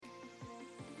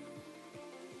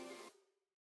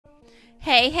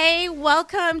Hey,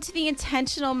 welcome to the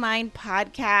Intentional Mind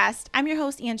Podcast. I'm your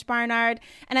host, Ange Barnard,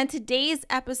 and on today's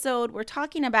episode, we're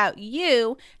talking about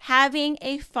you having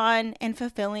a fun and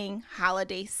fulfilling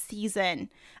holiday season.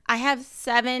 I have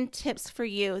 7 tips for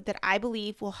you that I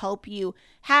believe will help you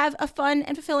have a fun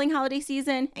and fulfilling holiday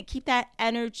season and keep that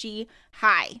energy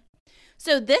high.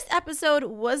 So this episode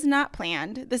was not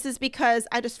planned. This is because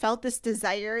I just felt this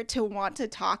desire to want to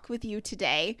talk with you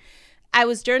today. I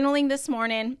was journaling this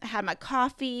morning. I had my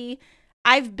coffee.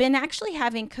 I've been actually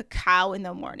having cacao in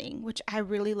the morning, which I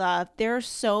really love. There are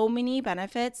so many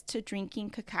benefits to drinking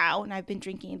cacao, and I've been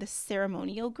drinking the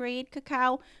ceremonial grade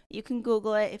cacao. You can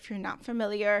Google it if you're not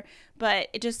familiar, but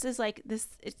it just is like this,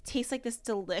 it tastes like this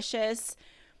delicious,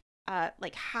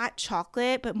 like hot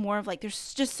chocolate, but more of like,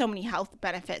 there's just so many health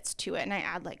benefits to it. And I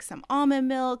add like some almond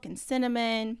milk and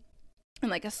cinnamon and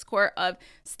like a squirt of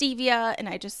stevia, and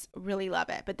I just really love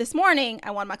it. But this morning, I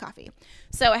wanted my coffee.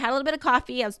 So I had a little bit of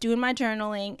coffee, I was doing my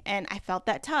journaling, and I felt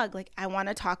that tug, like, I want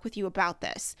to talk with you about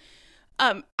this.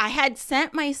 I had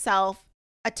sent myself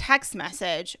a text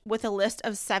message with a list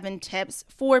of 7 tips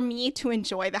for me to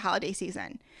enjoy the holiday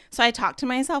season. So I talked to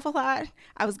myself a lot.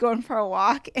 I was going for a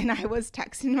walk, and I was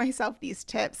texting myself these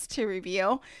tips to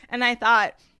review. And I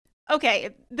thought, okay,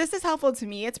 if this is helpful to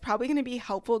me, it's probably going to be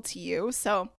helpful to you.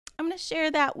 So I'm going to share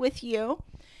that with you.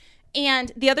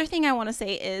 And the other thing I want to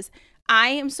say is I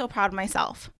am so proud of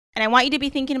myself. And I want you to be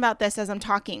thinking about this as I'm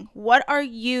talking. What are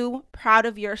you proud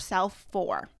of yourself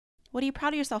for? What are you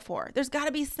proud of yourself for? There's got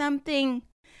to be something.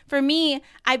 For me,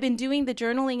 I've been doing the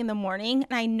journaling in the morning,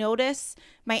 and I notice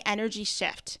my energy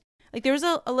shift. Like there was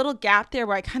a little gap there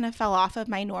where I kind of fell off of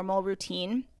my normal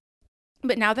routine.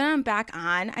 But now that I'm back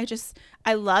on,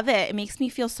 I love it. It makes me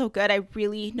feel so good. I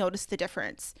really notice the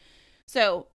difference.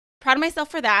 So proud of myself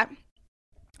for that.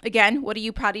 Again, what are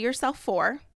you proud of yourself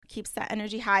for? Keeps that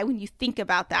energy high when you think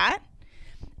about that.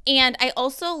 And I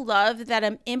also love that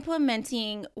I'm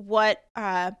implementing what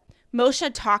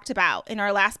Moshe talked about in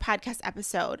our last podcast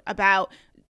episode about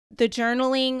the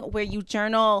journaling, where you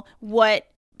journal what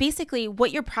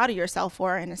you're proud of yourself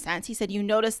for, in a sense. He said you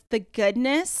notice the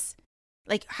goodness,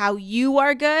 like how you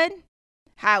are good,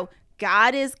 how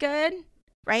God is good,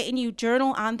 right? And you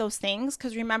journal on those things,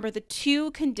 because remember, the 2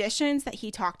 conditions that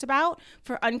he talked about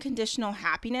for unconditional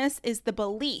happiness is the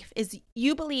belief, is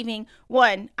you believing,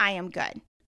 1, I am good.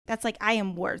 That's like, I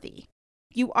am worthy.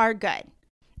 You are good.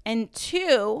 And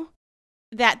 2,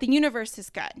 that the universe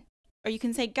is good. Or you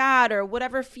can say God, or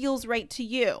whatever feels right to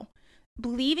you.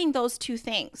 Believing those 2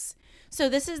 things. So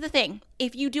this is the thing.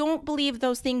 If you don't believe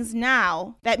those things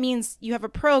now, that means you have a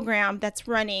program that's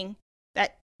running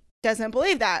that doesn't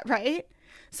believe that, right?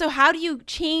 So how do you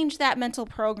change that mental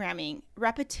programming?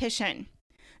 Repetition,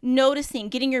 noticing,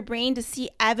 getting your brain to see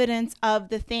evidence of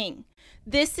the thing.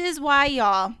 This is why,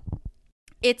 y'all,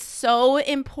 it's so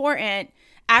important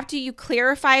after you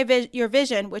clarify your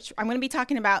vision, which I'm going to be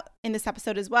talking about in this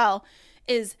episode as well,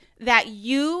 is that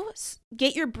you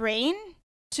get your brain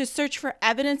to search for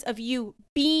evidence of you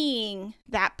being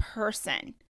that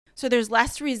person. So there's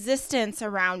less resistance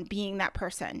around being that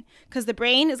person, because the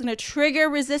brain is going to trigger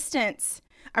resistance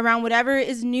around whatever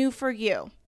is new for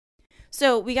you.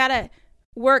 So we got to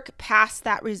work past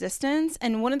that resistance.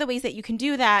 And one of the ways that you can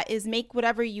do that is make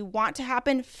whatever you want to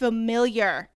happen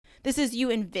familiar. This is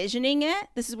you envisioning it.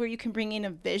 This is where you can bring in a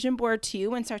vision board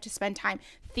too and start to spend time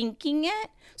thinking it.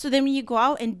 So then when you go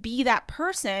out and be that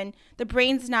person, the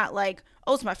brain's not like,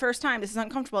 oh, it's my first time, this is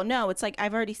uncomfortable. No, it's like,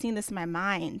 I've already seen this in my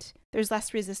mind. There's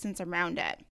less resistance around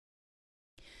it.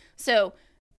 So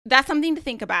that's something to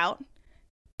think about.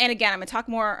 And again, I'm going to talk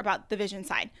more about the vision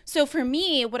side. So for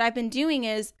me, what I've been doing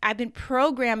is I've been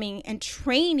programming and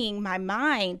training my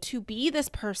mind to be this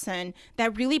person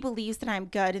that really believes that I'm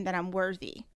good and that I'm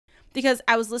worthy. Because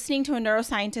I was listening to a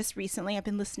neuroscientist recently. I've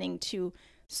been listening to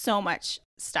so much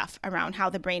stuff around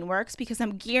how the brain works because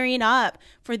I'm gearing up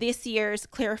for this year's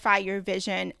Clarify Your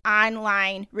Vision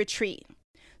online retreat.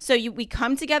 So we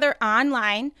come together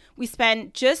online, we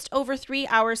spend just over 3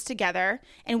 hours together,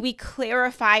 and we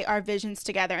clarify our visions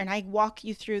together. And I walk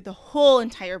you through the whole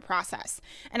entire process.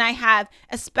 And I have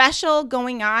a special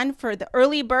going on for the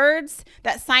early birds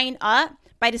that sign up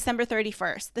by December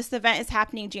 31st. This event is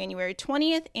happening January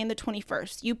 20th and the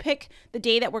 21st. You pick the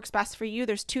day that works best for you.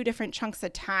 There's 2 different chunks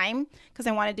of time because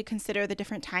I wanted to consider the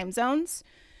different time zones.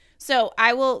 So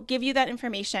I will give you that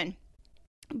information.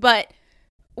 But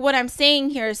what I'm saying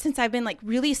here is, since I've been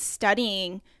really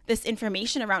studying this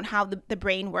information around how the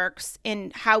brain works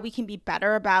and how we can be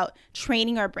better about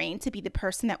training our brain to be the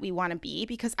person that we want to be,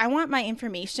 because I want my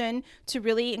information to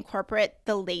really incorporate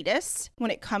the latest when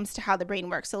it comes to how the brain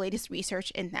works, the latest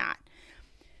research in that.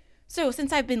 So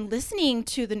since I've been listening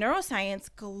to the neuroscience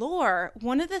galore,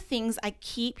 one of the things I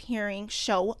keep hearing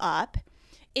show up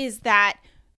is that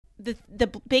the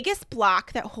biggest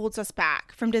block that holds us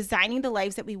back from designing the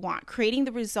lives that we want, creating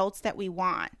the results that we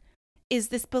want, is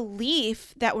this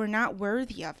belief that we're not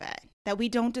worthy of it, that we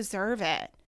don't deserve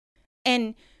it.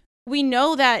 And we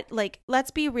know that, like,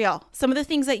 let's be real. Some of the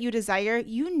things that you desire,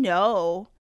 you know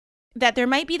that there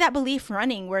might be that belief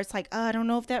running where it's like, oh, I don't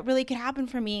know if that really could happen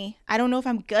for me. I don't know if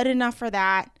I'm good enough for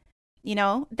that. You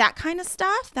know, that kind of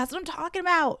stuff. That's what I'm talking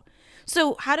about.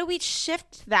 So how do we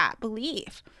shift that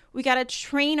belief? We got to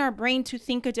train our brain to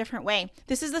think a different way.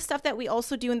 This is the stuff that we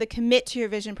also do in the Commit to Your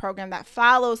Vision program that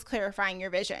follows clarifying your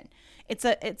vision. It's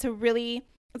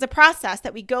a process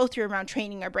that we go through around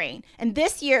training our brain. And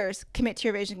this year's Commit to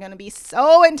Your Vision is going to be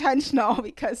so intentional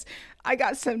because I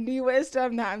got some new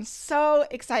wisdom that I'm so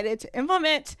excited to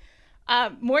implement.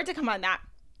 More to come on that.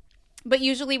 But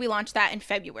usually we launch that in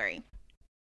February.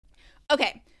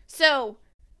 Okay, so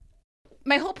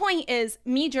my whole point is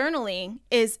me journaling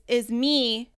is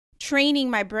me training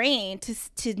my brain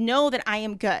to know that I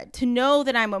am good, to know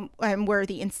that I'm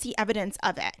worthy and see evidence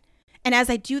of it. And as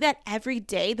I do that every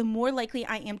day, the more likely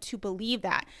I am to believe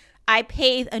that. I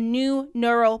pave a new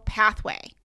neural pathway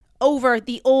over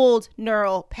the old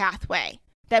neural pathway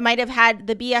that might have had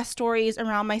the BS stories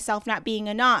around myself not being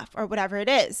enough or whatever it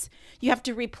is. You have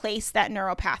to replace that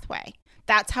neural pathway.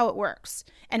 That's how it works.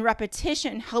 And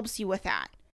repetition helps you with that.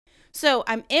 So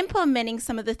I'm implementing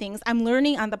some of the things I'm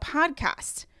learning on the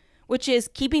podcast, which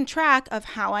is keeping track of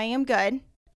how I am good,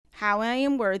 how I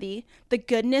am worthy, the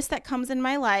goodness that comes in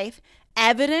my life,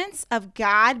 evidence of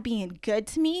God being good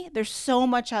to me. There's so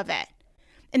much of it.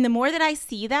 And the more that I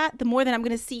see that, the more that I'm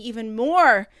going to see even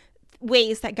more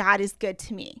ways that God is good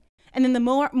to me. And then the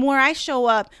more I show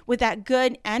up with that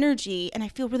good energy and I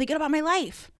feel really good about my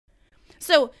life.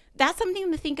 So that's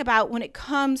something to think about when it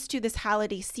comes to this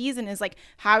holiday season is like,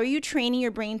 how are you training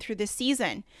your brain through this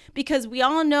season? Because we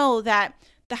all know that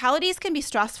the holidays can be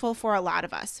stressful for a lot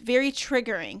of us, very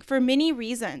triggering for many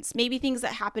reasons. Maybe things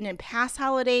that happened in past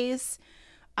holidays,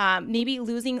 maybe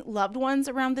losing loved ones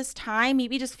around this time,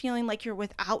 maybe just feeling like you're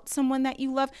without someone that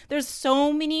you love. There's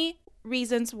so many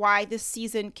reasons why this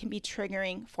season can be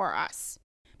triggering for us.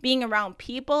 Being around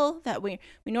people that we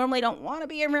normally don't want to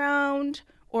be around,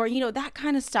 or, you know, that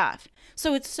kind of stuff.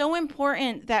 So it's so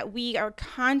important that we are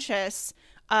conscious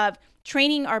of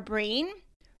training our brain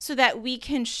so that we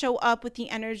can show up with the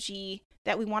energy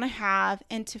that we want to have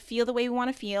and to feel the way we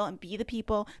want to feel and be the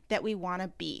people that we want to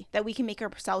be, that we can make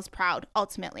ourselves proud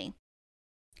ultimately.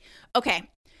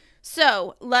 Okay,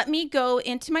 so let me go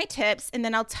into my tips and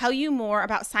then I'll tell you more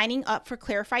about signing up for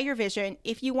Clarify Your Vision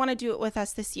if you want to do it with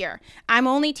us this year. I'm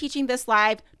only teaching this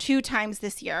live 2 times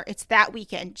this year. It's that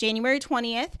weekend, January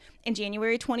 20th and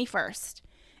January 21st.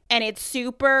 And it's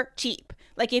super cheap.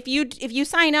 Like if you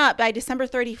sign up by December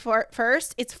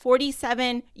 31st, it's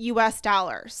 $47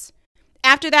 US.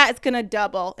 After that, it's going to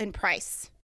double in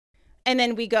price. And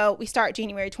then we start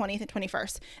January 20th and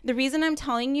 21st. The reason I'm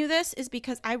telling you this is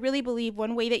because I really believe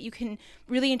one way that you can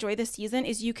really enjoy this season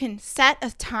is you can set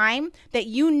a time that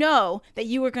you know that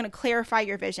you are going to clarify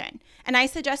your vision. And I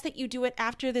suggest that you do it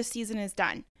after this season is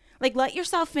done. Like let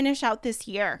yourself finish out this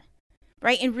year,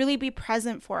 right? And really be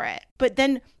present for it. But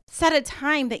then set a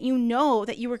time that you know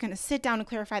that you were going to sit down and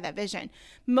clarify that vision.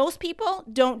 Most people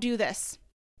don't do this.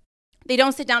 They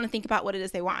don't sit down and think about what it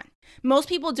is they want. Most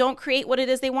people don't create what it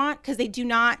is they want because they do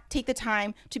not take the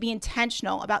time to be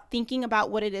intentional about thinking about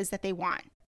what it is that they want.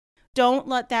 Don't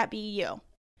let that be you,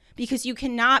 because you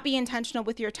cannot be intentional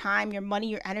with your time, your money,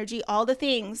 your energy, all the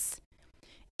things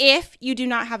if you do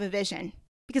not have a vision.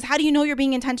 Because how do you know you're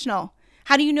being intentional?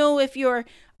 How do you know if you're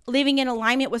living in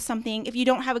alignment with something if you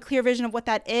don't have a clear vision of what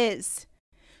that is?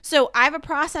 So I have a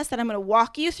process that I'm going to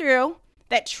walk you through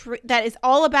that is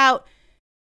all about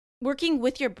working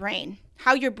with your brain,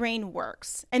 how your brain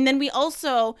works. And then we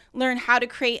also learn how to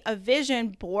create a vision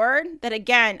board that,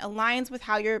 again, aligns with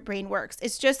how your brain works.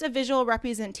 It's just a visual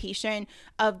representation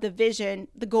of the vision,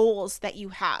 the goals that you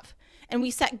have. And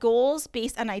we set goals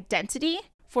based on identity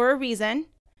for a reason,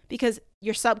 because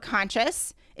your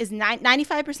subconscious is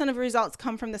 95% of results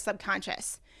come from the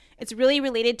subconscious. It's really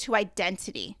related to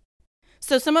identity.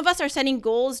 So some of us are setting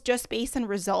goals just based on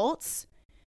results.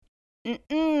 We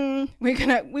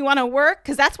want to work,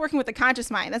 because that's working with the conscious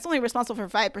mind. That's only responsible for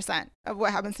 5% of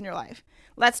what happens in your life.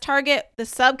 Let's target the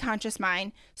subconscious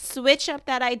mind, switch up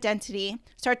that identity,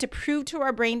 start to prove to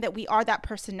our brain that we are that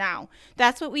person now.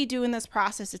 That's what we do in this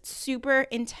process. It's super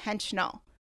intentional.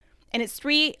 And it's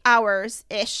 3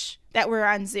 hours-ish that we're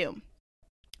on Zoom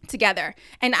together.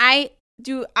 And I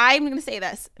I'm going to say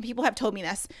this, people have told me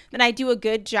this, that I do a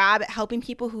good job at helping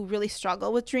people who really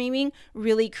struggle with dreaming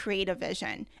really create a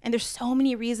vision. And there's so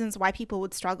many reasons why people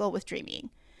would struggle with dreaming.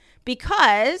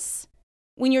 Because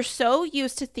when you're so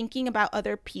used to thinking about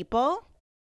other people,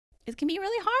 it can be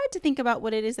really hard to think about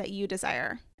what it is that you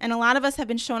desire. And a lot of us have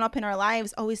been shown up in our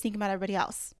lives always thinking about everybody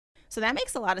else. So that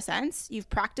makes a lot of sense. You've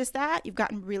practiced that. You've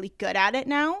gotten really good at it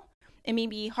now. It may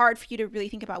be hard for you to really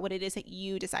think about what it is that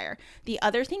you desire. The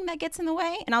other thing that gets in the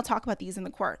way, and I'll talk about these in the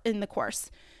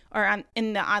course or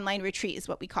in the online retreat is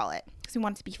what we call it, because we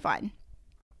want it to be fun.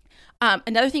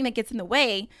 Another thing that gets in the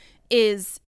way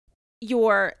is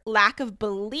your lack of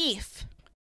belief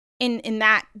in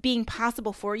that being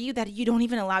possible for you, that you don't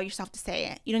even allow yourself to say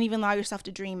it. You don't even allow yourself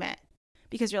to dream it,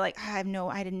 because you're like, I have no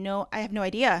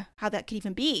idea how that could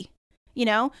even be.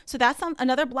 So that's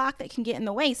another block that can get in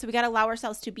the way. So we got to allow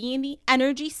ourselves to be in the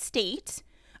energy state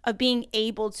of being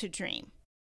able to dream.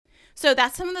 So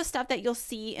that's some of the stuff that you'll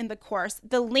see in the course.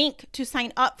 The link to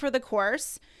sign up for the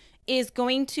course is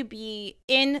going to be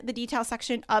in the detail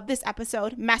section of this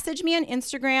episode. Message me on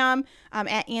Instagram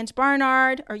at Ange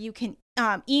Barnard, or you can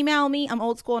email me. I'm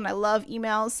old school and I love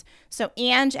emails. So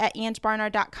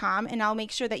Ange@angebarnard.com, and I'll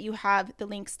make sure that you have the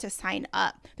links to sign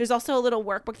up. There's also a little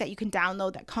workbook that you can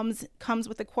download that comes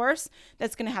with the course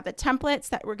that's going to have the templates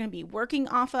that we're going to be working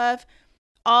off of,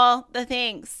 all the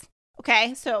things.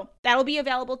 Okay, so that'll be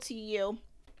available to you.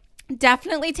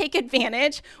 Definitely take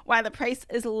advantage while the price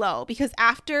is low, because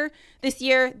after this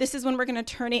year, this is when we're going to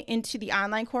turn it into the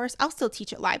online course. I'll still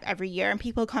teach it live every year, and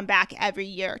people come back every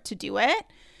year to do it.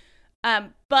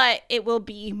 But it will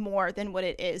be more than what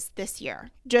it is this year,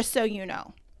 just so you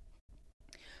know.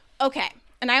 Okay.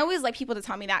 And I always like people to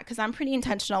tell me that, because I'm pretty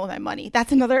intentional with my money.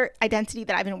 That's another identity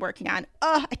that I've been working on.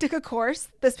 I took a course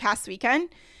this past weekend.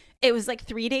 It was like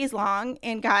 3 days long.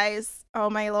 And guys, oh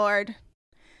my Lord,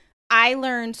 I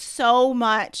learned so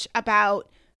much about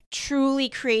truly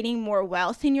creating more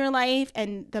wealth in your life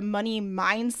and the money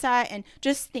mindset and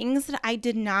just things that I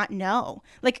did not know.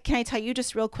 Like, can I tell you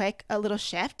just real quick, a little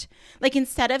shift? Like,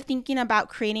 instead of thinking about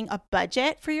creating a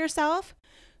budget for yourself,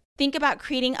 think about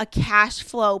creating a cash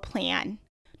flow plan.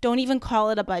 Don't even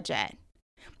call it a budget.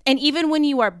 And even when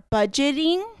you are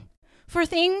budgeting for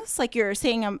things, like you're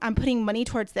saying, I'm putting money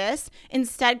towards this,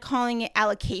 instead calling it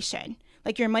allocation.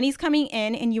 Like, your money's coming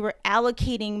in and you are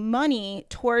allocating money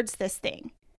towards this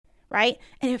thing. Right?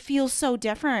 And it feels so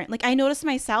different. Like, I notice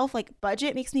myself, like,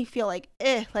 budget makes me feel like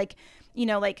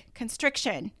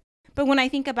constriction. But when I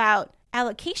think about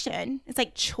allocation, it's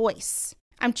like choice.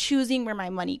 I'm choosing where my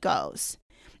money goes.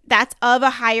 That's of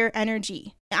a higher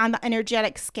energy on the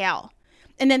energetic scale.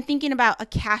 And then thinking about a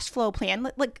cash flow plan,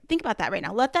 like, think about that right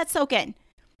now. Let that soak in.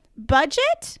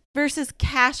 Budget versus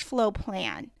cash flow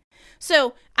plan.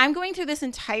 So I'm going through this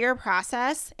entire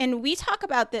process, and we talk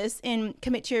about this in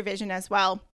Commit to Your Vision as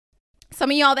well. Some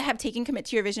of y'all that have taken Commit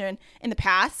to Your Vision in the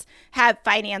past have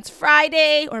Finance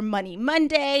Friday or Money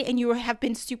Monday, and you have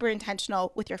been super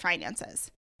intentional with your finances.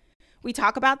 We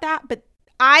talk about that, but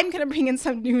I'm going to bring in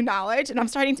some new knowledge, and I'm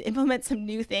starting to implement some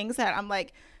new things that I'm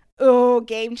like, oh,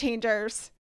 game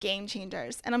changers.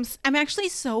 And I'm actually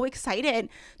so excited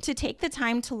to take the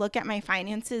time to look at my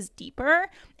finances deeper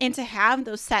and to have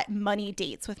those set money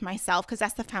dates with myself, because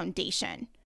that's the foundation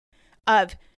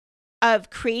of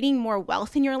creating more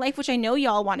wealth in your life, which I know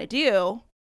y'all want to do,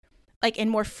 like,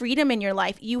 and more freedom in your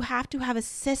life. You have to have a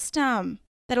system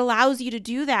that allows you to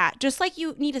do that. Just like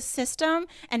you need a system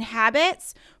and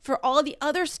habits for all the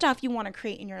other stuff you want to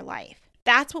create in your life.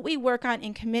 That's what we work on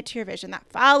in Commit to Your Vision. That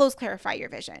follows Clarify Your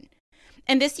Vision.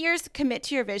 And this year's Commit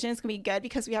to Your Vision is going to be good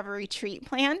because we have a retreat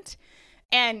planned.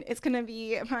 And it's going to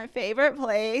be my favorite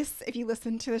place. If you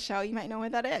listen to the show, you might know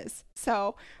what that is.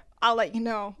 So I'll let you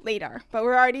know later. But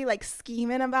we're already like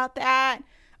scheming about that.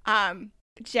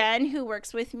 Jen, who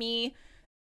works with me,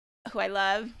 who I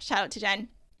love, shout out to Jen,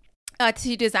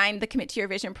 to design the Commit to Your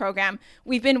Vision program.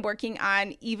 We've been working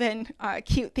on even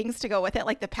cute things to go with it,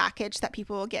 like the package that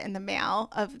people will get in the mail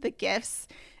of the gifts,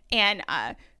 and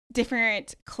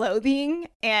different clothing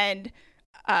and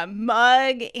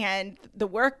mug and the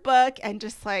workbook, and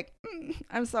just like,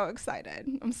 I'm so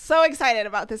excited. I'm so excited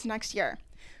about this next year.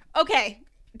 Okay.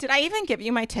 Did I even give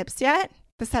you my tips yet?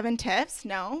 The 7 tips?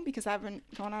 No, because I haven't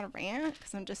gone on a rant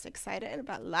because I'm just excited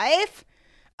about life.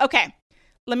 Okay,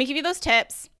 let me give you those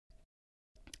tips.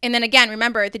 And then again,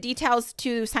 remember the details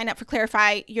to sign up for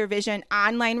Clarify Your Vision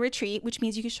online retreat, which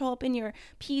means you can show up in your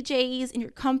PJs and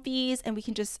your comfies, and we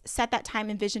can just set that time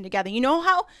and vision together. You know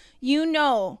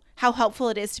how helpful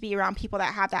it is to be around people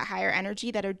that have that higher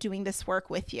energy, that are doing this work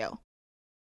with you.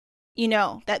 You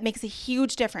know, that makes a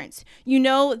huge difference. You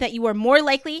know that you are more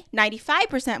likely,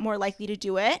 95% more likely to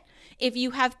do it if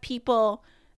you have people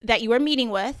that you are meeting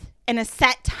with and a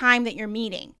set time that you're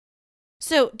meeting.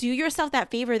 So do yourself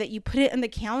that favor that you put it in the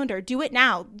calendar. Do it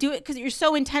now. Do it because you're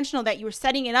so intentional that you were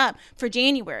setting it up for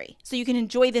January so you can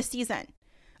enjoy this season.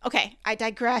 Okay, I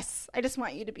digress. I just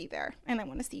want you to be there and I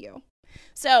want to see you.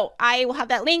 So I will have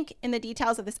that link in the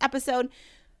details of this episode.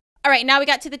 All right, now we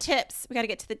got to the tips. We got to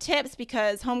get to the tips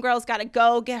because homegirl's got to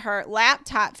go get her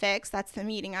laptop fixed. That's the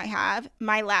meeting I have.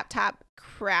 My laptop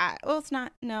crashed. Oh, it's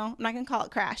not. No, I'm not going to call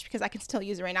it crash because I can still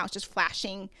use it right now. It's just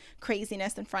flashing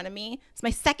craziness in front of me. It's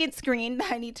my second screen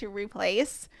that I need to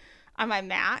replace on my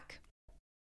Mac.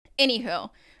 Anywho,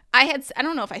 I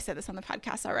don't know if I said this on the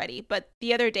podcast already, but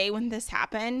the other day when this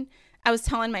happened, I was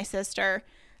telling my sister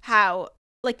how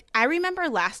I remember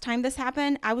last time this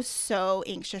happened, I was so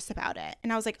anxious about it.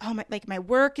 And I was like, oh, my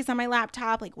work is on my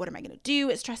laptop. Like, what am I going to do?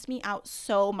 It stressed me out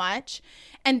so much.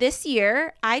 And this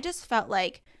year, I just felt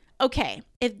like, okay,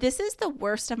 if this is the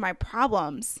worst of my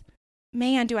problems,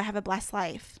 man, do I have a blessed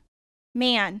life.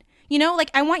 Man,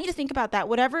 I want you to think about that.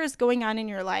 Whatever is going on in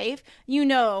your life,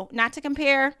 not to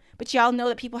compare, but y'all know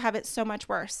that people have it so much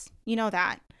worse. You know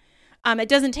that. It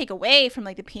doesn't take away from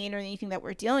the pain or anything that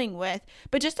we're dealing with,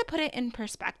 but just to put it in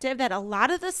perspective that a lot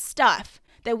of the stuff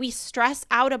that we stress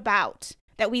out about,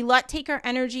 that we let take our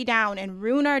energy down and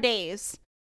ruin our days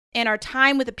and our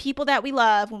time with the people that we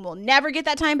love when we'll never get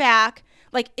that time back,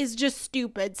 is just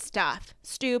stupid stuff.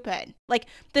 Stupid.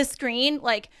 The screen,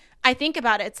 I think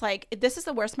about it, it's this is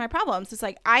the worst of my problems. It's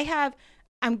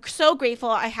I'm so grateful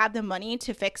I have the money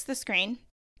to fix the screen.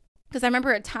 Because I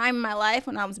remember a time in my life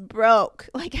when I was broke.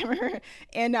 I remember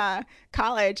in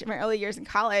college, in my early years in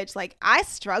college, I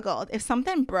struggled. If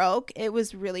something broke, it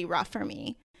was really rough for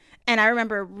me. And I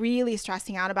remember really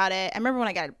stressing out about it. I remember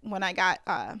when I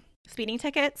got speeding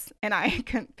tickets and I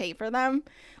couldn't pay for them.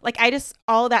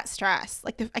 All that stress.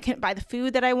 I couldn't buy the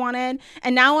food that I wanted.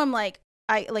 And now I'm I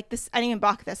didn't even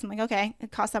balk this. I'm okay,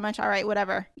 it costs that much. All right,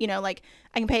 whatever. I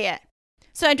can pay it.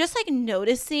 So I'm just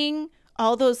noticing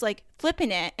all those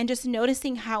flipping it and just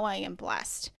noticing how I am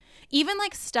blessed. Even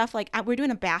stuff we're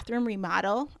doing a bathroom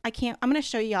remodel. I'm going to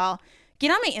show y'all. Get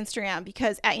on my Instagram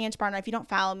because at Ange Barnard, if you don't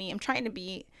follow me,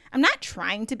 I'm not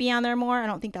trying to be on there more. I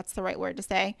don't think that's the right word to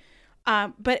say.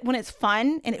 But when it's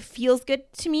fun and it feels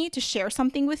good to me to share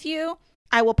something with you,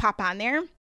 I will pop on there.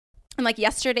 And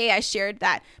yesterday I shared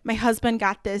that my husband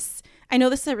got this. I know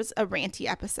this is a ranty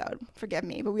episode. Forgive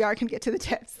me, but we are going to get to the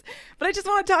tips. But I just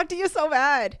want to talk to you so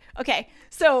bad. Okay,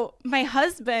 so my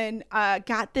husband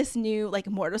got this new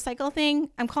motorcycle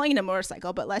thing. I'm calling it a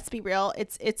motorcycle, but let's be real.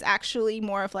 It's actually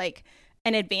more of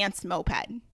an advanced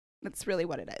moped. That's really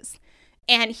what it is.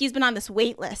 And he's been on this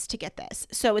wait list to get this.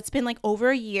 So it's been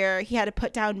over a year. He had to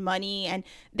put down money and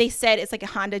they said it's a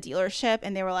Honda dealership.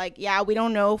 And they were yeah, we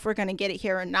don't know if we're going to get it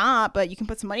here or not, but you can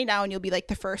put some money down and you'll be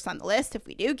the first on the list if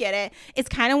we do get it. It's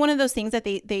kind of one of those things that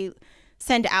they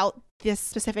send out this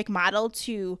specific model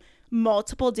to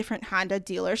multiple different Honda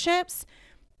dealerships,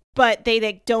 but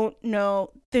they don't know.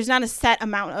 There's not a set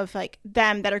amount of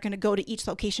them that are going to go to each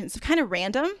location. It's kind of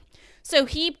random. So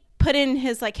he put in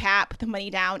his hat, put the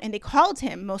money down, and they called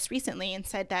him most recently and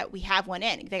said that we have one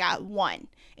in. They got one.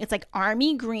 It's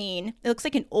army green. It looks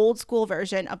like an old school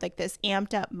version of this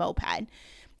amped up moped.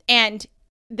 And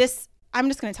this, I'm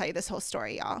just going to tell you this whole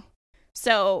story, y'all.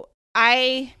 So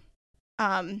he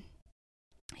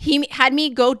had me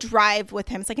go drive with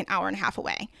him. It's an hour and a half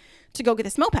away to go get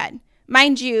this moped.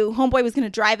 Mind you, homeboy was going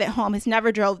to drive it home. He's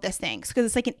never drove this thing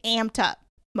because it's an amped up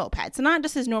moped. So not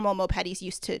just his normal moped he's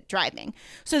used to driving.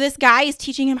 So this guy is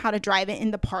teaching him how to drive it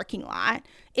in the parking lot.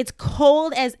 It's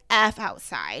cold as F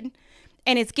outside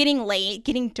and it's getting late,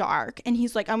 getting dark. And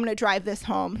he's I'm going to drive this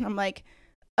home. And I'm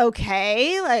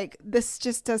okay, this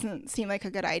just doesn't seem like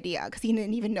a good idea because he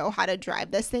didn't even know how to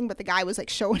drive this thing. But the guy was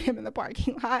showing him in the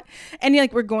parking lot and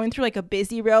we're going through a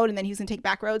busy road and then he's going to take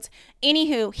back roads.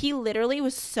 Anywho, he literally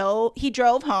he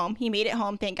drove home. He made it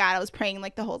home. Thank God. I was praying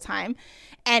the whole time.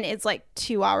 And it's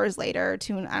 2 hours later,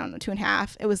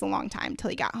 2.5. It was a long time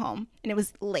till he got home. And it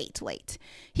was late.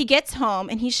 He gets home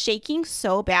and he's shaking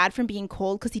so bad from being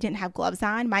cold because he didn't have gloves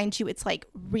on. Mind you, it's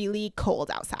really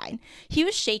cold outside. He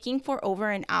was shaking for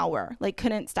over an hour,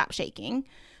 couldn't stop shaking.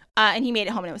 And he made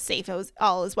it home and it was safe. It was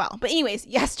all as well. But anyways,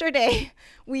 yesterday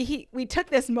we took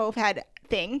this moped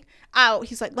thing out.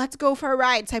 He's let's go for a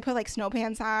ride. So I put snow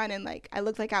pants on and I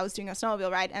looked like I was doing a snowmobile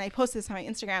ride. And I posted this on my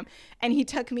Instagram and he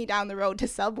took me down the road to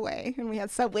Subway and we had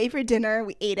Subway for dinner.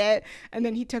 We ate it and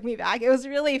then he took me back. It was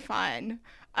really fun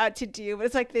to do.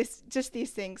 But it's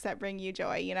these things that bring you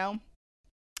joy,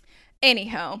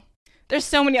 Anyhow, There's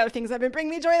so many other things that have been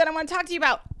bringing me joy that I want to talk to you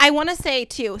about. I want to say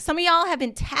too, some of y'all have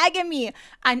been tagging me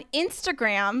on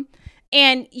Instagram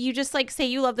and you just like say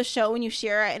you love the show and you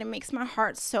share it and it makes my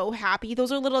heart so happy.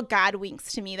 Those are little God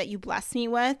winks to me that you bless me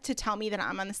with to tell me that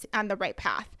I'm on the right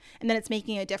path and that it's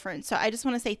making a difference. So I just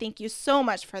want to say thank you so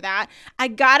much for that. I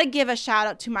got to give a shout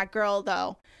out to my girl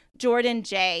though, Jordan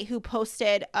J, who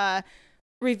posted a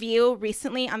review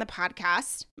recently on the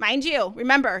podcast. Mind you,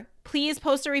 remember, please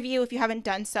post a review if you haven't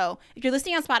done so. If you're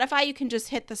listening on Spotify, you can just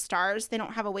hit the stars. They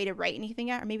don't have a way to write anything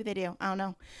yet, or maybe they do. I don't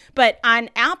know. But on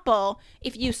Apple,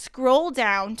 if you scroll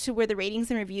down to where the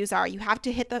ratings and reviews are, you have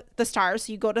to hit the stars.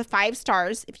 So you go to 5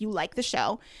 stars if you like the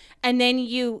show, and then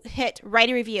you hit write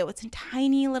a review. It's in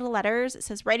tiny little letters. It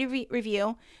says write a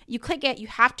review. You click it. You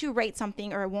have to write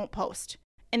something or it won't post.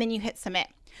 And then you hit submit.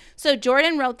 So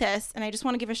Jordan wrote this, and I just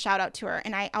want to give a shout out to her.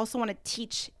 And I also want to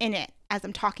teach in it as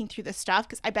I'm talking through this stuff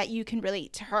because I bet you can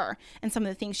relate to her and some of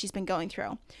the things she's been going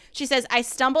through. She says, I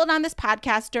stumbled on this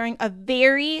podcast during a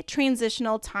very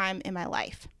transitional time in my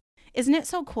life. Isn't it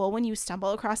so cool when you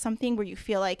stumble across something where you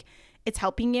feel like it's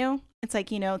helping you? It's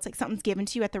like, it's like something's given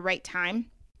to you at the right time.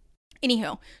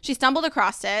 Anywho, she stumbled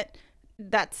across it.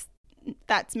 That's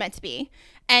meant to be.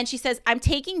 And she says, I'm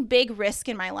taking big risk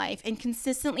in my life and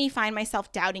consistently find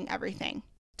myself doubting everything.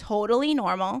 Totally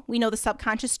normal. We know the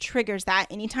subconscious triggers that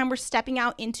anytime we're stepping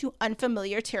out into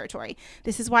unfamiliar territory.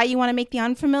 This is why you want to make the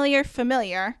unfamiliar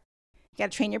familiar. You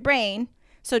got to train your brain.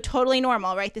 So totally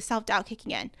normal, right? The self-doubt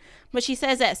kicking in. But she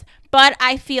says this, but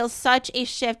I feel such a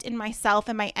shift in myself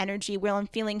and my energy where I'm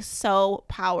feeling so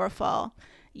powerful.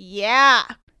 Yeah.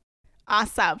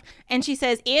 Awesome. And she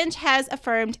says, Ange has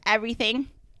affirmed everything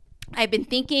I've been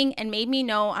thinking and made me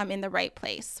know I'm in the right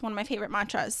place. One of my favorite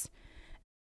mantras.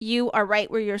 You are right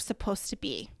where you're supposed to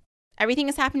be. Everything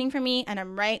is happening for me and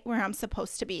I'm right where I'm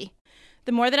supposed to be.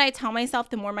 The more that I tell myself,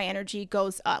 the more my energy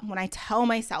goes up when I tell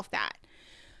myself that.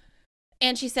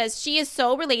 And she says, she is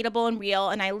so relatable and real,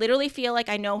 and I literally feel like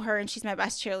I know her and she's my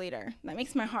best cheerleader. That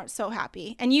makes my heart so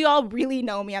happy. And you all really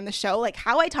know me on the show. Like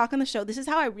how I talk on the show, this is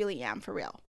how I really am for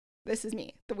real. This is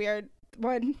me, the weird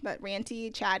one, that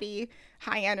ranty, chatty,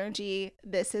 high energy.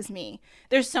 This is me.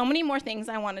 There's so many more things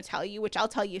I want to tell you, which I'll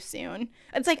tell you soon.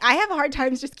 It's like I have hard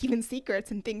times just keeping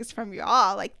secrets and things from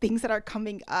y'all, like things that are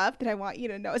coming up that I want you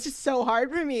to know. It's just so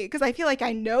hard for me because I feel like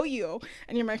I know you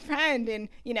and you're my friend and,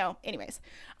 anyways.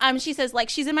 She says, like,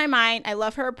 she's in my mind. I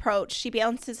love her approach. She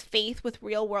balances faith with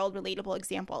real world relatable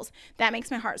examples. That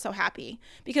makes my heart so happy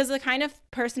because the kind of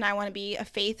person I want to be, a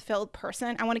faith-filled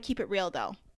person, I want to keep it real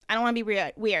though. I don't want to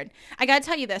be weird. I got to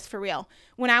tell you this for real.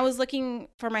 When I was looking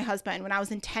for my husband, when I was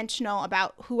intentional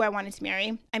about who I wanted to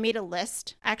marry, I made a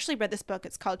list. I actually read this book.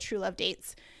 It's called True Love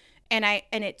Dates. And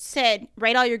it said,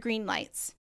 write all your green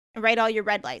lights and write all your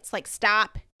red lights. Like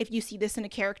stop if you see this in a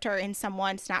character in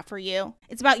someone, it's not for you.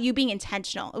 It's about you being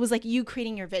intentional. It was like you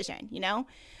creating your vision, And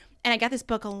I got this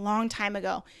book a long time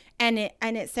ago and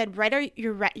it said, write all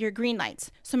your green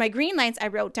lights. So my green lights, I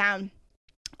wrote down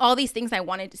all these things I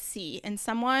wanted to see in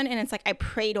someone. And it's like, I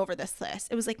prayed over this list.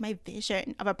 It was like my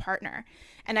vision of a partner.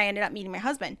 And I ended up meeting my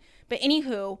husband. But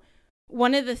anywho,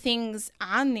 one of the things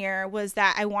on there was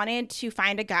that I wanted to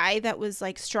find a guy that was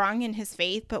like strong in his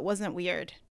faith, but wasn't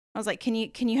weird. I was like, can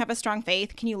you have a strong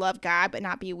faith? Can you love God, but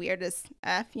not be weird as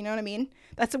F? You know what I mean?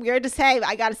 That's weird to say, but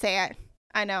I got to say it.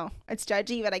 I know it's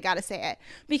judgy, but I got to say it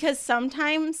because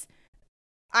sometimes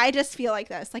I just feel like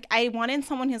this. Like I wanted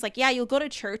someone who's like, yeah, you'll go to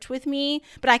church with me,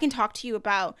 but I can talk to you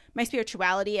about my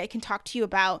spirituality. I can talk to you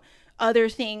about other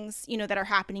things, that are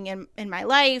happening in my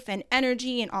life and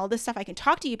energy and all this stuff. I can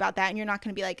talk to you about that. And you're not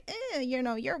going to be like,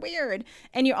 you're weird.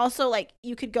 And you're also like,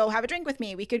 you could go have a drink with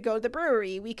me. We could go to the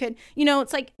brewery. We could,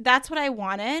 it's like, that's what I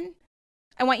wanted.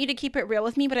 I want you to keep it real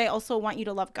with me, but I also want you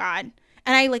to love God.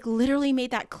 And I like literally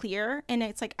made that clear. And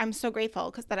it's like, I'm so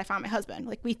grateful that I found my husband.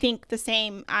 Like we think the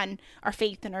same on our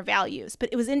faith and our values, but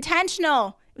it was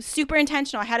intentional. It was super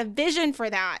intentional. I had a vision for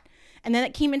that. And then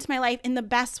it came into my life in the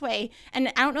best way. And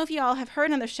I don't know if you all have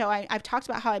heard on the show, I've talked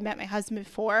about how I met my husband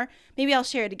before. Maybe I'll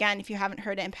share it again if you haven't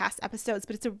heard it in past episodes,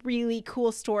 but it's a really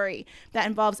cool story that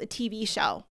involves a TV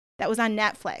show that was on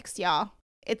Netflix, y'all.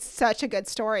 It's such a good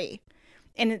story.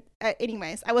 And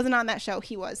anyways, I wasn't on that show.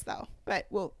 He was though, but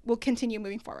we'll continue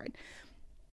moving forward.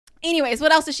 Anyways,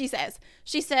 what else does she says?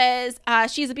 She says,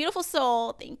 she's a beautiful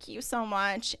soul. Thank you so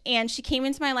much. And she came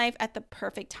into my life at the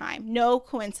perfect time. No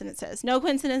coincidences. No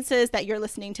coincidences that you're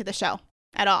listening to the show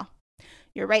at all.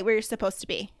 You're right where you're supposed to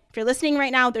be. If you're listening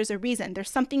right now, there's a reason. There's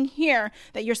something here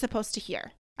that you're supposed to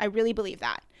hear. I really believe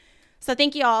that. So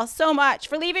thank you all so much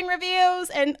for leaving reviews.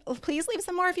 And please leave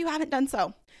some more if you haven't done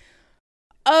so.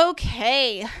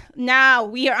 Okay, now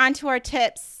we are on to our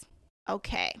tips.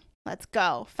 Okay, Let's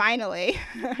go. Finally.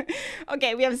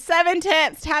 Okay, we have 7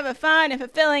 tips to have a fun and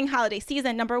fulfilling holiday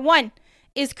season. Number 1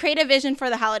 is create a vision for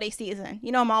the holiday season.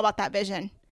 You know, I'm all about that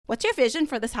vision. What's your vision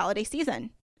for this holiday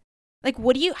season? Like,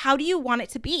 how do you want it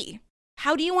to be?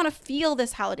 How do you want to feel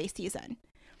this holiday season?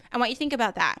 I want you to think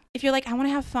about that. If you're like, I want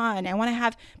to have fun, I want to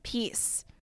have peace,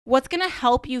 what's going to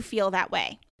help you feel that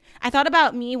way? I thought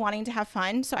about me wanting to have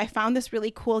fun, so I found this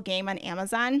really cool game on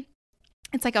Amazon.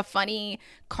 It's like a funny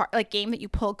game that you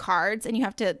pull cards and you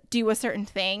have to do a certain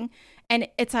thing. And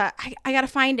I got to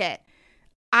find it.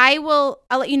 I'll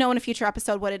let you know in a future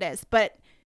episode what it is, but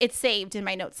it's saved in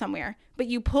my notes somewhere. But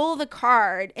you pull the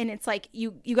card and it's like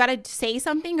you got to say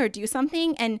something or do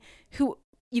something, and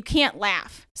you can't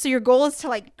laugh. So your goal is to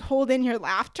like hold in your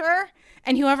laughter,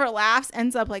 and whoever laughs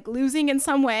ends up like losing in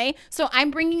some way. So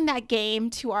I'm bringing that game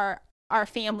to our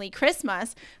family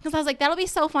Christmas because I was like, that'll be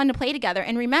so fun to play together.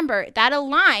 And remember, that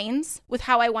aligns with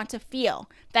how I want to feel.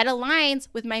 That aligns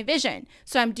with my vision.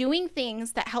 So I'm doing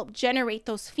things that help generate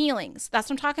those feelings. That's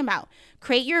what I'm talking about.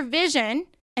 Create your vision,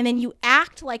 and then you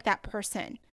act like that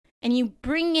person. And you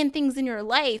bring in things in your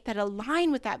life that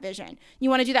align with that vision. You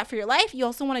want to do that for your life. You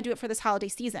also want to do it for this holiday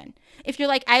season. If you're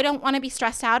like, I don't want to be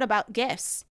stressed out about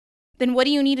gifts, then what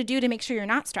do you need to do to make sure you're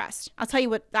not stressed? I'll tell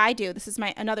you what I do. This is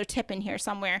my another tip in here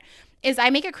somewhere, is I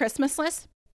make a Christmas list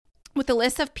with a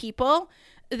list of people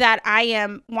that I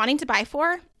am wanting to buy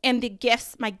for, and the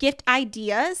gifts, my gift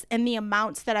ideas, and the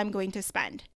amounts that I'm going to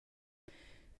spend.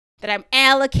 That I'm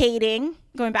allocating,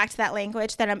 going back to that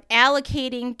language, that I'm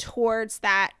allocating towards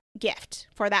that gift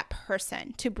for that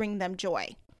person to bring them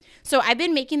joy. So I've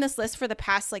been making this list for the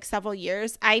past several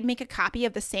years. I make a copy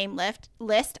of the same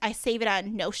list. I save it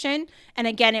on Notion. And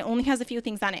again, it only has a few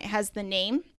things on it. It has the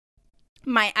name,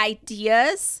 my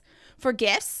ideas for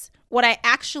gifts, what I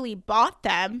actually bought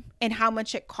them, and how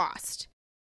much it cost.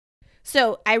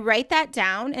 So I write that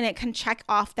down and it can check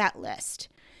off that list.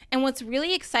 And what's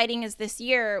really exciting is this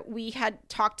year we had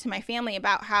talked to my family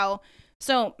about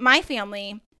so my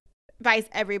family buys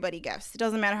everybody gifts. It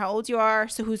doesn't matter how old you are.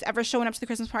 So who's ever showing up to the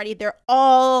Christmas party, they're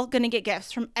all going to get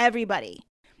gifts from everybody.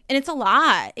 And it's a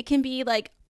lot. It can be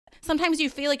sometimes you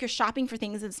feel like you're shopping for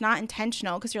things that's not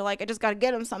intentional because you're like, I just got to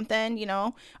get them something,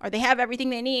 or they have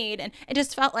everything they need. And it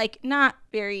just felt like not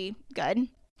very good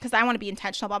because I want to be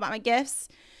intentional about my gifts.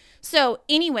 So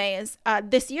anyways,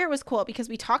 this year was cool because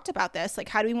we talked about this,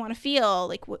 how do we want to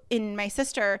feel? And my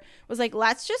sister was like,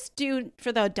 let's just do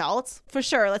for the adults, for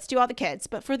sure, let's do all the kids.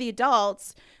 But for the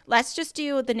adults, let's just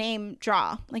do the name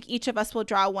draw. Each of us will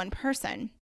draw one person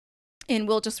and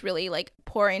we'll just really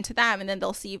pour into them, and then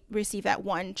they'll receive that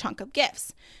one chunk of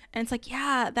gifts. And it's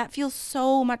yeah, that feels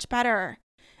so much better.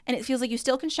 And it feels like you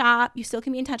still can shop, you still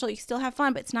can be intentional, you still have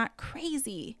fun, but it's not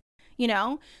crazy.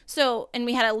 So, and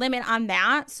we had a limit on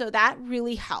that. So that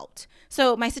really helped.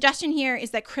 So my suggestion here is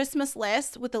that Christmas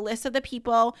list with the list of the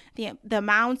people, the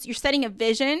amounts, you're setting a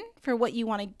vision for what you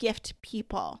want to gift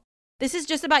people. This is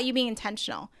just about you being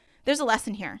intentional. There's a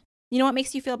lesson here. You know what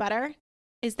makes you feel better?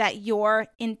 Is that you're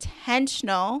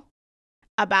intentional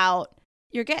about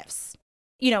your gifts,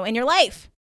 in your life.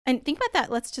 And think about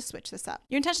that. Let's just switch this up.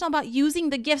 You're intentional about using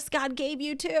the gifts God gave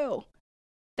you too.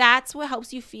 That's what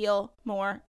helps you feel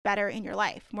better in your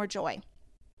life, more joy,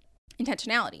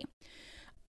 intentionality.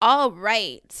 All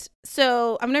right.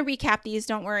 So I'm going to recap these.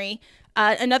 Don't worry.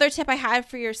 Another tip I have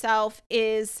for yourself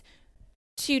is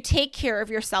to take care of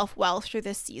yourself well through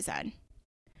this season.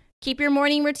 Keep your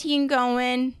morning routine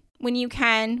going when you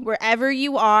can, wherever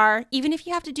you are, even if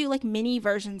you have to do mini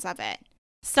versions of it.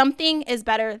 Something is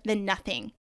better than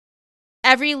nothing.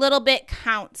 Every little bit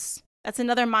counts. That's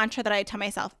another mantra that I tell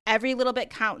myself. Every little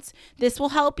bit counts. This will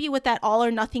help you with that all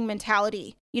or nothing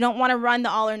mentality. You don't want to run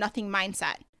the all or nothing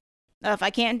mindset. If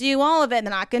I can't do all of it, then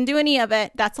I'm not going to do any of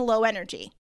it. That's a low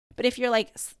energy. But if you're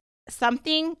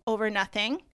something over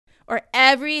nothing, or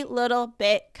every little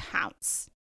bit counts,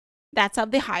 that's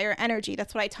of the higher energy.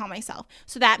 That's what I tell myself.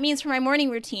 So that means for my morning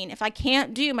routine, if I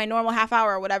can't do my normal half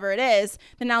hour or whatever it is,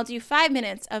 then I'll do 5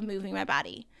 minutes of moving my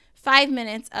body. 5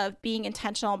 minutes of being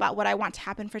intentional about what I want to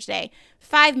happen for today.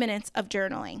 5 minutes of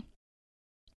journaling.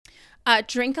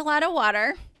 Drink a lot of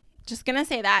water. Just going to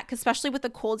say that, because especially with the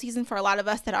cold season for a lot of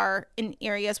us that are in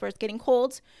areas where it's getting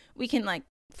cold, we can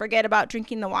forget about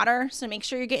drinking the water. So make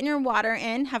sure you're getting your water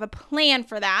in. Have a plan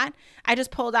for that. I just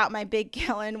pulled out my big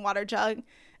gallon water jug,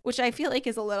 which I feel like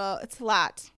it's a little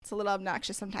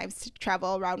obnoxious sometimes to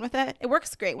travel around with it. It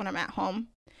works great when I'm at home.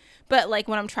 But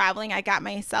when I'm traveling, I got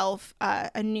myself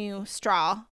a new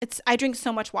straw. I drink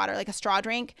so much water, a straw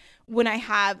drink, when I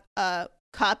have a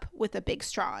cup with a big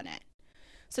straw in it.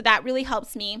 So that really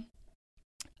helps me.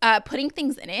 Putting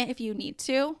things in it if you need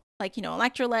to. like,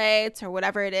 electrolytes or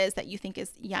whatever it is that you think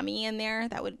is yummy in there,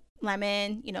 that would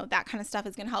lemon, that kind of stuff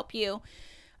is going to help you.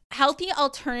 Healthy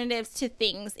alternatives to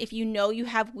things if you know you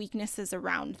have weaknesses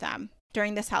around them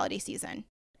during this holiday season.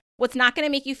 What's not going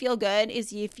to make you feel good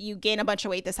is if you gain a bunch of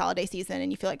weight this holiday season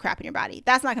and you feel like crap in your body.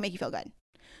 That's not going to make you feel good.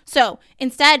 So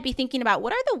instead, be thinking about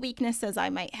what are the weaknesses I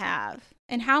might have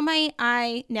and how might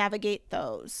I navigate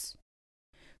those?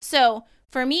 So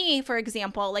for me, for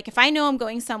example, like if I know I'm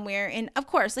going somewhere, and of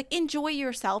course, like enjoy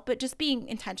yourself, but just being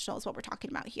intentional is what we're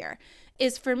talking about here,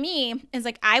 is for me, is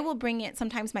like I will bring in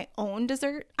sometimes my own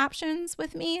dessert options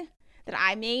with me that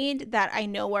I made that I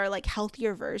know are like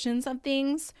healthier versions of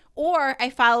things, or I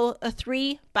follow a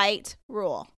 3-bite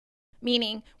rule.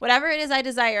 Meaning, whatever it is I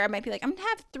desire, I might be like, I'm going to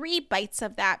have 3 bites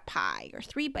of that pie or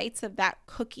 3 bites of that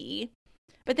cookie.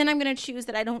 But then I'm going to choose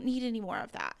that I don't need any more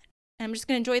of that. And I'm just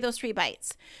going to enjoy those 3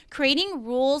 bites. Creating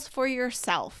rules for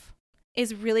yourself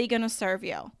is really going to serve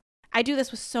you. I do this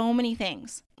with so many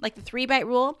things. Like the 3-bite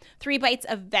rule, 3 bites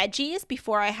of veggies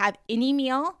before I have any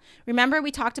meal. Remember we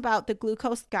talked about the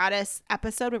Glucose Goddess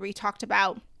episode where we talked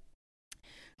about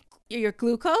your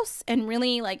glucose and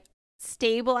really like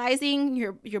stabilizing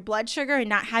your blood sugar and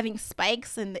not having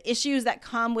spikes and the issues that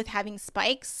come with having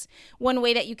spikes. One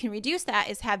way that you can reduce that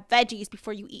is have veggies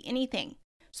before you eat anything.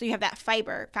 So you have that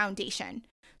fiber foundation.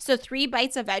 So 3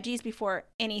 bites of veggies before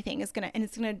anything it's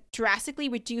gonna drastically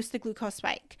reduce the glucose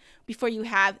spike. Before you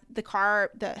have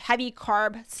the heavy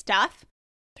carb stuff,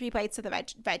 3 bites of the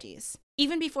veggies.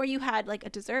 Even before you had like a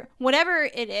dessert, whatever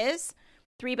it is,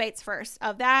 3 bites first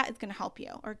of that is going to help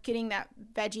you, or getting that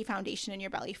veggie foundation in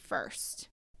your belly first.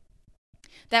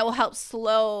 That will help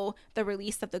slow the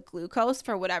release of the glucose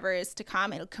for whatever is to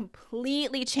come. It'll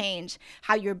completely change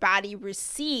how your body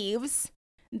receives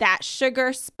that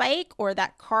sugar spike or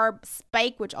that carb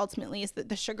spike, which ultimately is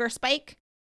the sugar spike.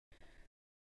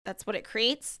 That's what it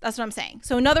creates. That's what I'm saying.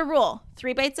 So another rule,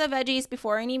 3 bites of veggies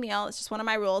before any meal. It's just one of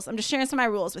my rules. I'm just sharing some of my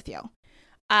rules with you.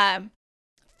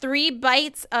 3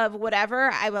 bites of whatever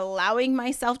I'm allowing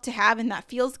myself to have, and that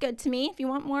feels good to me. If you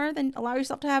want more, then allow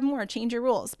yourself to have more. Change your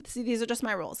rules. See, these are just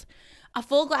my rules. A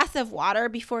full glass of water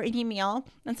before any meal.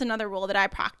 That's another rule that I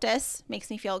practice.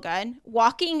 Makes me feel good.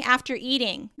 Walking after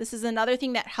eating. This is another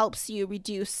thing that helps you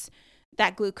reduce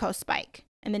that glucose spike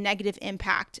and the negative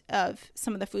impact of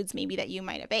some of the foods maybe that you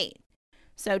might have ate.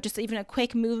 So just even a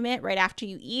quick movement right after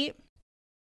you eat.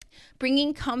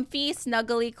 Bringing comfy,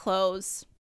 snuggly clothes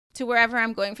to wherever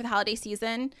I'm going for the holiday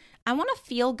season. I want to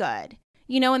feel good,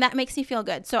 and that makes me feel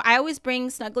good. So I always bring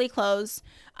snuggly clothes.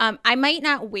 I might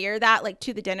not wear that like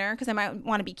to the dinner because I might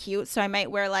want to be cute. So I might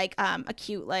wear like a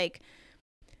cute like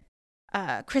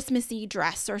Christmassy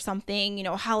dress or something,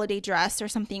 a holiday dress or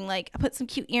something. Like I put some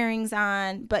cute earrings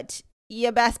on, but you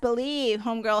best believe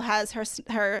homegirl has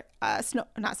her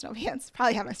not snow pants.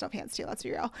 Probably have my snow pants too. Let's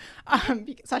be real.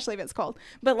 Especially if it's cold.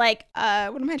 But like,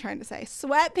 what am I trying to say?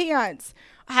 Sweatpants.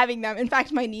 Having them. In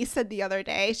fact, my niece said the other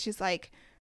day, she's like,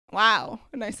 "Wow,"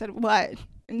 and I said, "What?"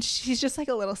 And she's just like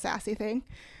a little sassy thing,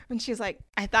 and she's like,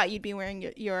 "I thought you'd be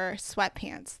wearing your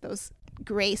sweatpants, those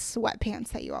gray sweatpants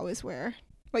that you always wear."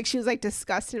 Like she was like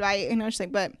disgusted by it, she's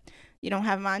like, "But you don't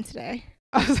have them on today."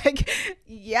 I was like,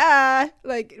 yeah,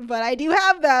 like, but I do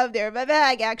have them. They're in my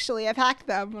bag, actually. I packed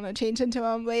them. I'm going to change into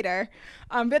them later.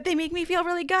 But they make me feel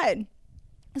really good.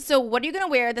 So what are you going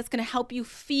to wear that's going to help you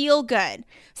feel good?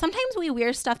 Sometimes we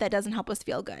wear stuff that doesn't help us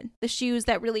feel good. The shoes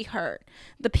that really hurt.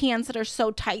 The pants that are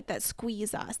so tight that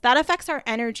squeeze us. That affects our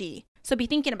energy. So be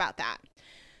thinking about that.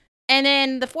 And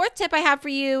then the 4th tip I have for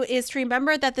you is to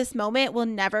remember that this moment will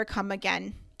never come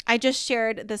again. I just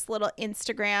shared this little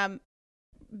Instagram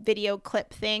video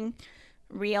clip thing,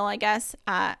 reel, I guess,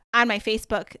 on my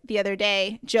Facebook the other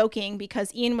day, joking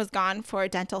because Ian was gone for a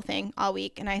dental thing all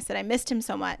week. And I said, I missed him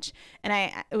so much.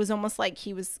 And it was almost like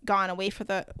he was gone away for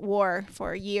the war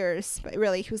for years, but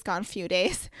really he was gone a few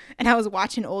days. And I was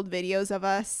watching old videos of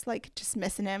us, like just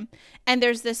missing him. And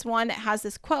there's this one that has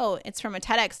this quote. It's from a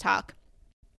TEDx talk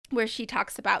where she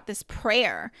talks about this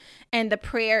prayer. And the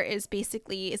prayer is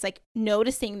basically like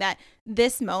noticing that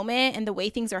this moment and the way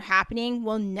things are happening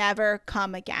will never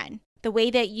come again. The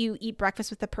way that you eat breakfast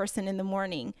with the person in the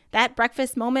morning, that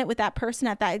breakfast moment with that person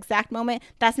at that exact moment,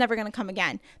 that's never going to come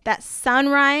again. That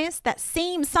sunrise, that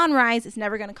same sunrise is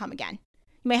never going to come again.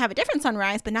 You may have a different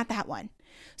sunrise, but not that one.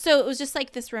 So it was just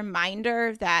like this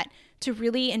reminder that to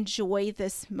really enjoy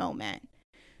this moment.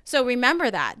 So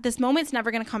remember that this moment's never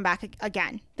going to come back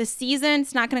again. The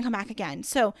season's not going to come back again.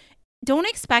 So don't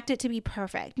expect it to be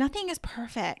perfect. Nothing is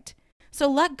perfect. So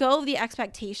let go of the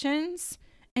expectations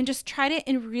and just try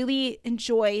to really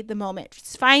enjoy the moment.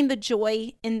 Just find the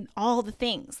joy in all the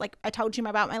things. Like I told you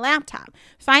about my laptop.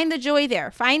 Find the joy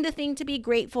there. Find the thing to be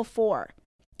grateful for,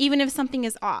 even if something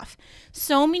is off.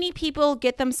 So many people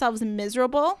get themselves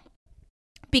miserable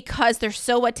because they're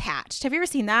so attached. Have you ever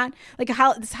seen that? Like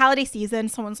this holiday season,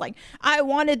 someone's like, I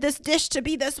wanted this dish to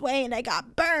be this way and I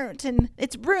got burnt and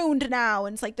it's ruined now.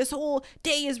 And it's like, this whole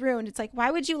day is ruined. It's like, why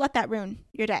would you let that ruin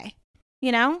your day?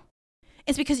 You know?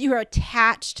 It's because you are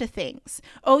attached to things.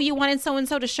 Oh, you wanted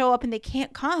so-and-so to show up and they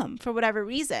can't come for whatever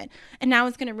reason. And now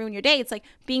it's going to ruin your day. It's like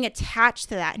being attached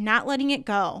to that, not letting it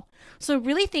go. So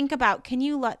really think about, can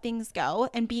you let things go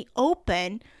and be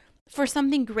open for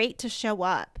something great to show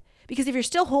up? Because if you're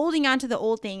still holding on to the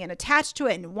old thing and attached to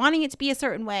it and wanting it to be a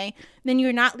certain way, then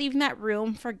you're not leaving that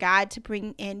room for God to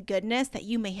bring in goodness that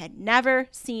you may have never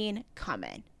seen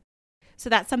coming. So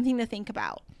that's something to think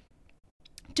about.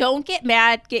 Don't get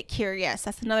mad, get curious.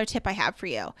 That's another tip I have for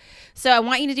you. So I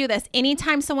want you to do this.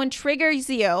 Anytime someone triggers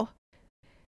you,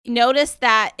 notice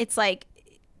that it's like,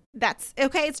 that's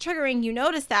okay, it's triggering. You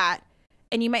notice that.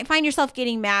 And you might find yourself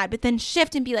getting mad, but then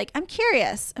shift and be like, I'm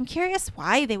curious. I'm curious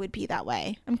why they would be that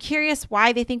way. I'm curious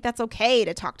why they think that's okay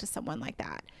to talk to someone like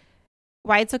that.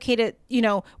 Why it's okay to,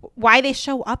 why they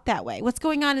show up that way. What's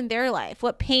going on in their life?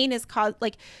 What pain is caused,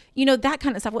 that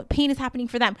kind of stuff. What pain is happening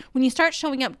for them. When you start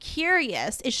showing up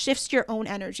curious, it shifts your own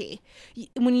energy.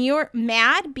 When you're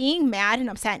mad, being mad and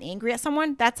upset and angry at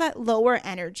someone, that's a lower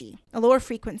energy, a lower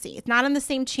frequency. It's not on the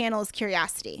same channel as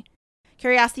curiosity.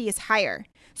 Curiosity is higher.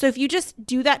 So if you just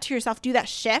do that to yourself, do that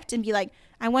shift and be like,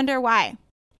 I wonder why.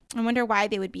 I wonder why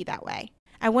they would be that way.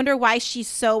 I wonder why she's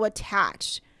so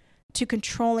attached to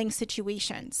controlling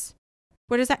situations.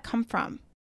 Where does that come from?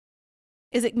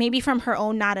 Is it maybe from her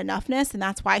own not enoughness and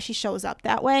that's why she shows up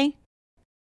that way?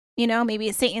 Maybe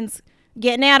it's Satan's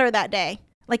getting at her that day.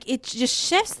 Like it just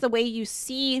shifts the way you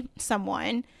see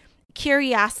someone.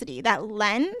 Curiosity, that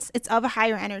lens, it's of a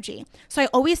higher energy. So I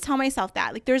always tell myself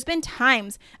that. Like there's been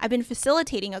times I've been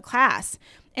facilitating a class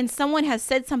and someone has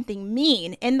said something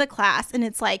mean in the class and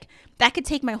it's like that could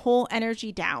take my whole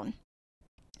energy down.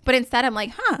 But instead I'm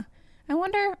like, I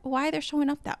wonder why they're showing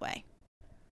up that way.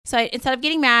 So instead of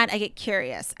getting mad, I get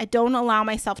curious. I don't allow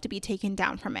myself to be taken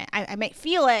down from it. I might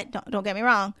feel it. Don't get me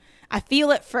wrong. I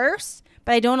feel it first,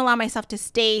 but I don't allow myself to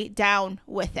stay down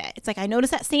with it. It's like I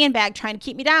notice that sandbag trying to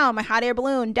keep me down, my hot air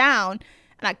balloon down,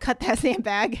 and I cut that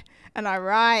sandbag and I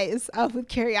rise up with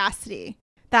curiosity.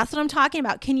 That's what I'm talking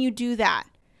about. Can you do that?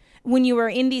 When you are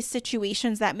in these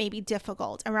situations that may be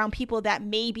difficult, around people that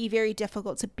may be very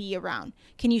difficult to be around,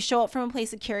 can you show up from a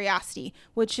place of curiosity,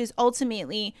 which is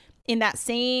ultimately in that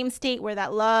same state where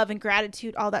that love and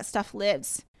gratitude, all that stuff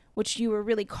lives, which you were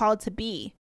really called to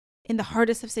be in the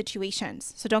hardest of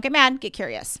situations. So don't get mad, get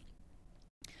curious.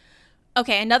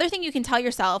 Okay, another thing you can tell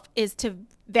yourself is to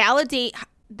validate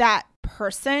that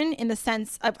person in the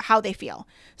sense of how they feel.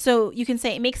 So you can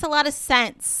say, it makes a lot of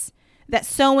sense that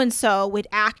so-and-so would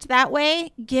act that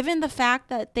way, given the fact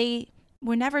that they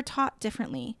were never taught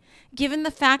differently, given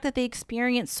the fact that they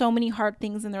experienced so many hard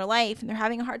things in their life and they're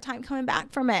having a hard time coming back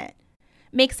from it.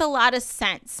 Makes a lot of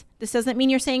sense. This doesn't mean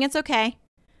you're saying it's okay,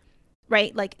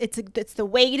 right? Like it's the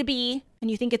way to be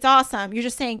and you think it's awesome. You're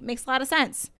just saying it makes a lot of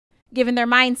sense, given their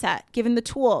mindset, given the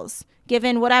tools,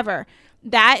 given whatever.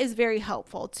 That is very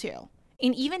helpful too.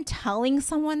 And even telling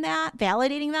someone that,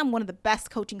 validating them, one of the best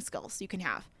coaching skills you can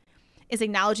have is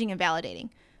acknowledging and validating.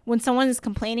 When someone is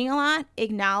complaining a lot,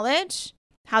 acknowledge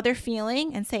how they're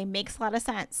feeling and say, makes a lot of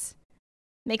sense.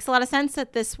 Makes a lot of sense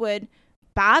that this would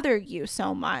bother you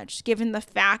so much, given the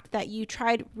fact that you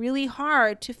tried really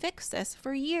hard to fix this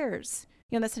for years.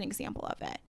 That's an example of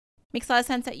it. Makes a lot of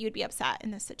sense that you'd be upset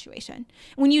in this situation.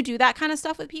 When you do that kind of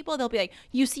stuff with people, they'll be like,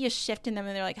 you see a shift in them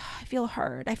and they're like, I feel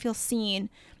heard. I feel seen.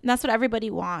 And that's what everybody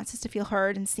wants, is to feel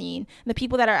heard and seen. And the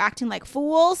people that are acting like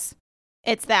fools,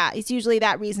 it's usually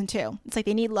that reason too. It's like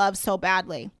they need love so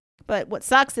badly. But what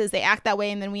sucks is they act that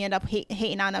way and then we end up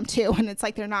hating on them too. And it's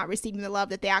like they're not receiving the love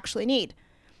that they actually need.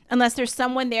 Unless there's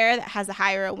someone there that has a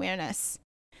higher awareness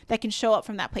that can show up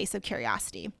from that place of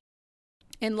curiosity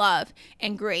and love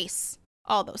and grace,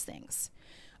 all those things.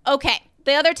 Okay,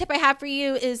 the other tip I have for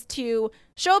you is to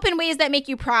show up in ways that make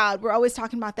you proud. We're always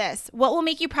talking about this. What will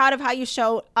make you proud of how you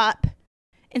show up?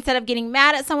 Instead of getting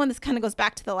mad at someone, this kind of goes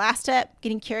back to the last tip.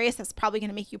 Getting curious, that's probably going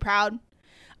to make you proud.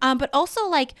 But also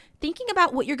like thinking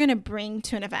about what you're going to bring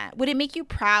to an event. Would it make you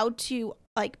proud to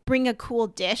like bring a cool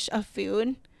dish of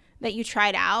food that you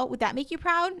tried out? Would that make you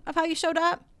proud of how you showed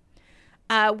up?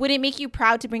 Would it make you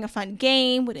proud to bring a fun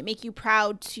game? Would it make you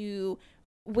proud to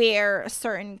wear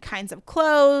certain kinds of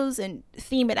clothes and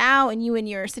theme it out, and you and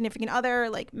your significant other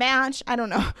like match. I don't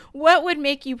know. What would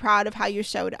make you proud of how you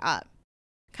showed up?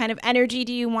 Kind of energy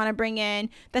do you want to bring in?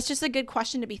 That's just a good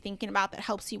question to be thinking about that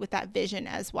helps you with that vision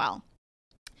as well.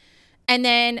 And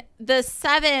then the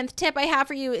 7th tip I have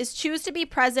for you is choose to be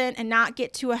present and not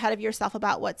get too ahead of yourself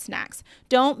about what's next.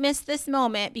 Don't miss this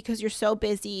moment because you're so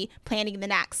busy planning the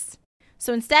next.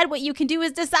 So instead, what you can do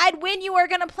is decide when you are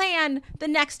going to plan the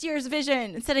next year's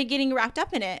vision instead of getting wrapped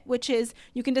up in it, which is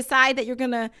you can decide that you're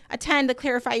going to attend the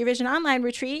Clarify Your Vision online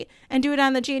retreat and do it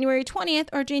on the January 20th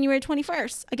or January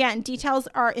 21st. Again, details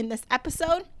are in this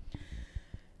episode.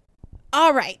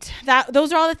 All right,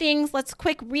 those are all the things. Let's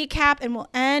quick recap and we'll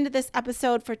end this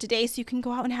episode for today so you can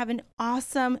go out and have an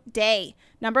awesome day.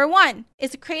 Number 1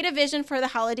 is create a vision for the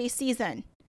holiday season.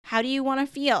 How do you want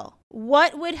to feel?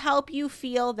 What would help you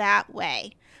feel that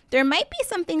way? There might be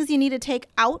some things you need to take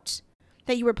out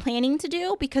that you were planning to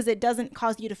do because it doesn't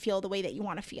cause you to feel the way that you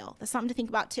want to feel. That's something to think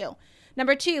about too.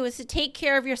 Number 2 is to take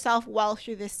care of yourself well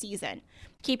through this season.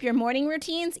 Keep your morning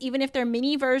routines, even if they're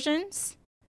mini versions.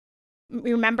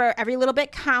 Remember, every little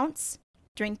bit counts.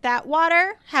 Drink that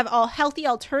water. Have all healthy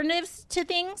alternatives to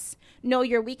things. Know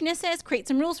your weaknesses. Create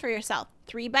some rules for yourself.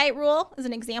 3-bite rule is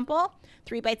an example.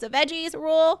 3 bites of veggies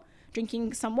rule.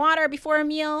 Drinking some water before a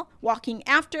meal. Walking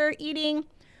after eating.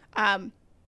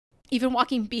 Even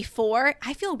walking before.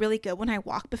 I feel really good when I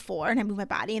walk before and I move my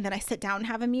body and then I sit down and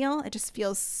have a meal. It just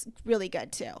feels really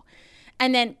good too.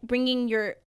 And then bringing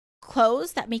your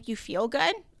clothes that make you feel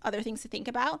good. Other things to think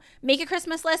about. Make a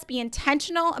Christmas list. Be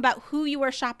intentional about who you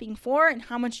are shopping for and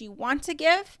how much you want to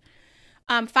give.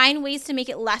 Find ways to make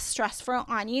it less stressful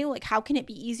on you. Like, how can it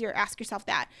be easier? Ask yourself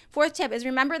that. 4th tip is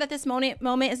remember that this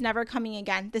moment is never coming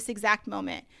again. This exact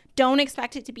moment. Don't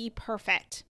expect it to be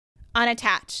perfect.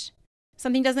 Unattached.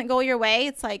 Something doesn't go your way.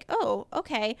 It's like, oh,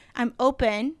 okay. I'm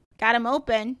open. I'm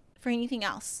open for anything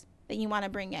else that you want to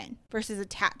bring in versus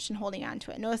attached and holding on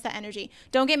to it. Notice that energy.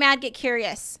 Don't get mad. Get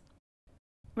curious.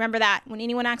 Remember that when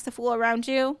anyone acts a fool around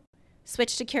you,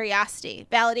 switch to curiosity.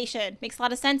 Validation. Makes a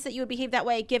lot of sense that you would behave that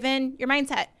way given your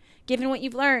mindset, given what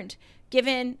you've learned,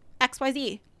 given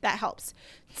XYZ. That helps.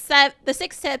 The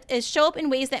 6th tip is show up in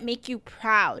ways that make you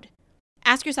proud.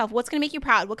 Ask yourself, what's going to make you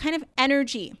proud? What kind of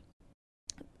energy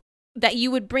that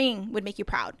you would bring would make you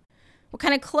proud? What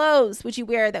kind of clothes would you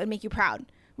wear that would make you proud?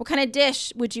 What kind of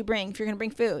dish would you bring if you're going to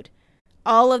bring food?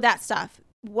 All of that stuff.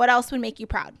 What else would make you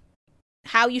proud?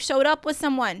 How you showed up with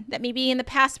someone that maybe in the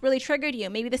past really triggered you.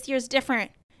 Maybe this year is different.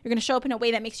 You're going to show up in a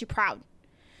way that makes you proud.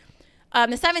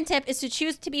 The 7th tip is to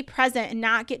choose to be present and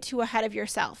not get too ahead of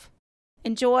yourself.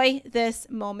 Enjoy this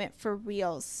moment for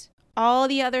reals. All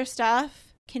the other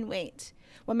stuff can wait.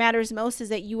 What matters most is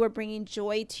that you are bringing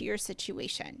joy to your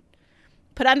situation.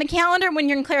 Put on the calendar when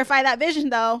you're going to clarify that vision,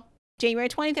 though. January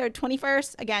 23rd,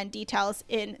 21st. Again, details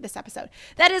in this episode.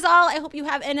 That is all. I hope you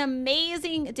have an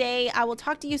amazing day. I will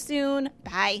talk to you soon.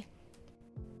 Bye.